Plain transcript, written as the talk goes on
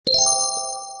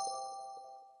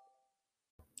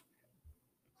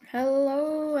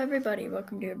Hello, everybody.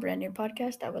 Welcome to a brand new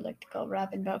podcast I would like to call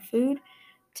Rappin About Food.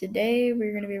 Today,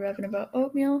 we're going to be rapping about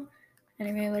oatmeal.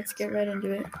 Anyway, let's get right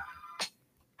into it.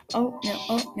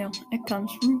 Oatmeal. It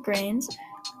comes from grains.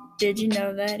 Did you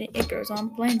know that it grows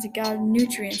on plains? It got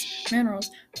nutrients, minerals,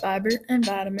 fiber, and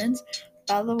vitamins.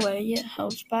 By the way, it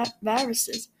helps fight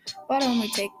viruses. Why don't we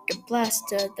take a blast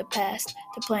to the past?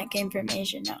 The plant came from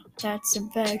Asia now. That's some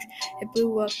facts. It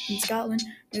blew up in Scotland,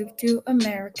 moved to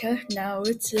America. Now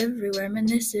it's everywhere, man.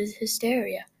 This is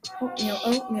hysteria.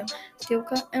 Oatmeal. Steel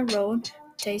cut and rolled.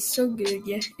 Tastes so good,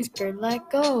 yeah. It's pure like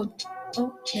gold.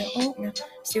 Oatmeal.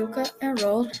 Steel cut and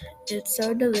rolled. It's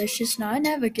so delicious. Now it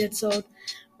never gets old.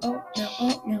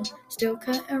 Oatmeal, still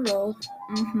cut and roll.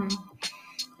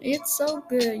 It's so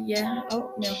good, yeah.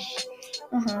 Oatmeal,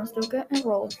 still cut and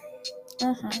roll.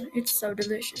 It's so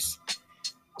delicious.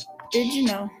 Did you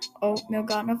know oatmeal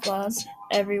got no flaws?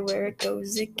 Everywhere it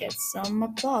goes, it gets some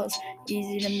applause.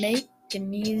 Easy to make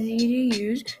and easy to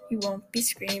use. You won't be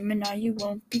screaming, now you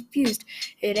won't be fused.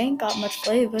 It ain't got much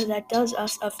flavor, that does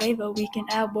us a favor. We can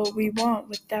add what we want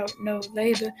without no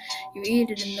labor. You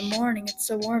eat it in the morning, it's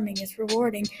so warming, it's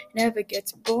rewarding. It never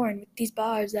gets boring with these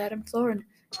bars that I'm flooring.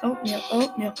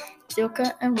 Oatmeal, still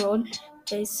cut and rolled.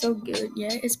 Tastes so good,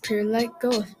 yeah, it's pure like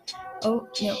gold.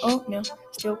 Oatmeal,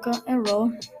 still cut and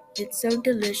rolled. It's so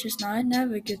delicious, now it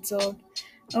never gets old.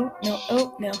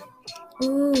 Oatmeal.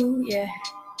 Ooh, yeah.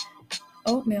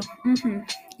 Oatmeal,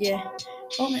 yeah.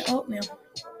 Oatmeal.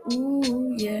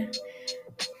 Ooh, yeah.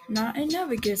 Nah, it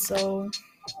never gets old.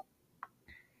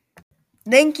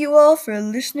 Thank you all for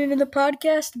listening to the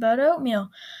podcast about oatmeal.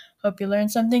 Hope you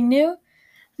learned something new,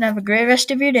 and have a great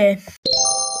rest of your day.